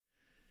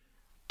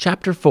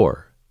Chapter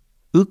 4,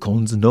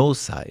 Ukon's No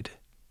Side,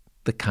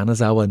 the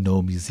Kanazawa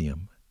No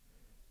Museum.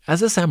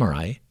 As a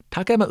samurai,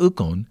 Takayama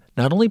Ukon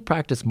not only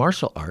practiced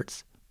martial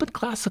arts, but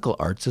classical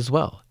arts as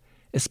well,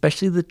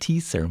 especially the tea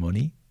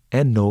ceremony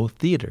and No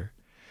theater.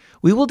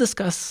 We will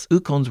discuss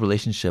Ukon's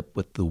relationship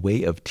with the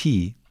way of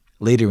tea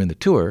later in the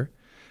tour,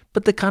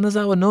 but the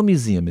Kanazawa No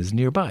Museum is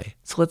nearby,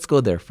 so let's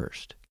go there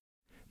first.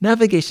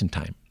 Navigation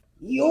time.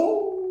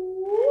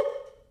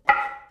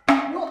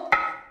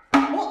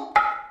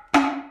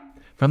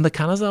 From the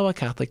Kanazawa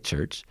Catholic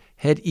Church,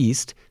 head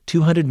east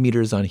 200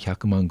 meters on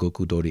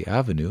Hyakumangoku-dori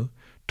Avenue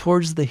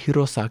towards the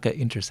Hirosaka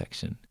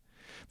intersection.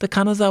 The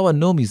Kanazawa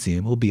No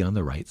Museum will be on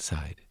the right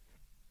side.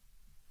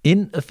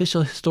 In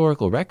official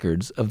historical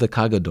records of the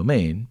Kaga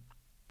domain,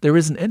 there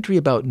is an entry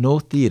about No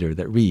theater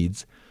that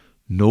reads,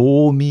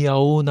 No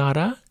miyao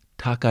nara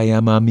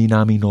Takayama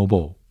Minami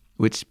Nobo,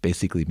 which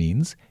basically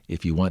means,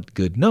 if you want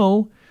good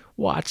No,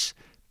 watch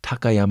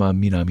Takayama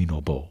Minami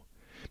Nobo.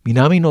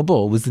 Minami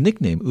Nobo was the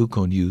nickname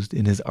Ukon used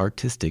in his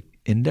artistic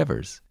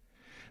endeavors.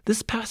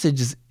 This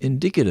passage is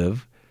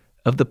indicative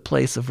of the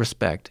place of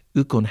respect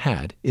Ukon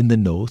had in the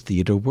No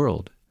theater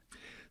world.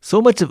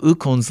 So much of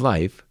Ukon's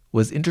life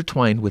was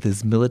intertwined with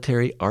his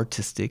military,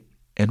 artistic,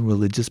 and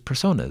religious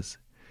personas.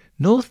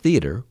 No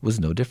theater was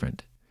no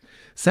different.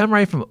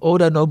 Samurai from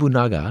Oda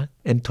Nobunaga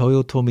and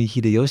Toyotomi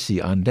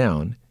Hideyoshi on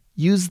down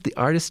used the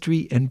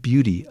artistry and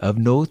beauty of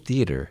No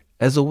theater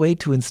as a way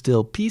to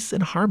instill peace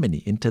and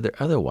harmony into their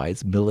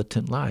otherwise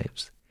militant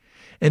lives.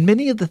 And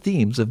many of the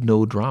themes of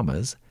No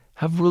dramas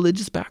have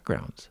religious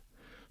backgrounds.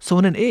 So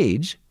in an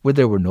age where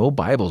there were no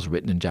Bibles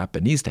written in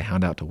Japanese to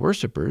hand out to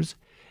worshippers,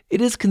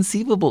 it is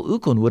conceivable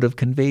Ukon would have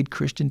conveyed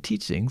Christian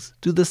teachings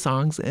through the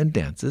songs and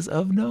dances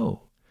of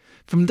No.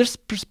 From this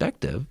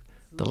perspective,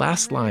 the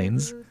last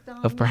lines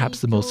of perhaps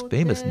the most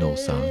famous No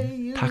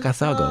song,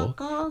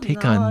 Takasago,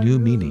 take on new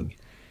meaning.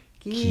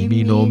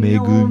 Kimi no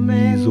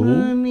megumi zo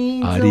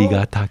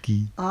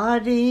arigataki.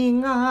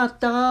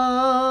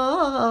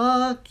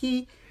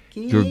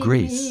 Your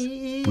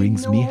grace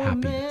brings me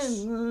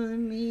happiness.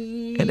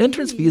 An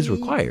entrance fee is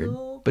required,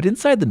 but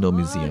inside the No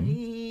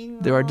Museum,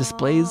 there are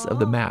displays of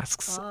the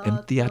masks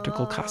and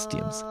theatrical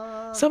costumes,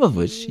 some of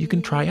which you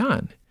can try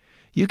on.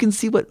 You can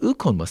see what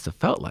Ukon must have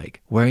felt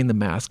like wearing the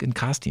mask and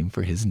costume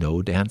for his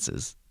No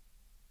dances.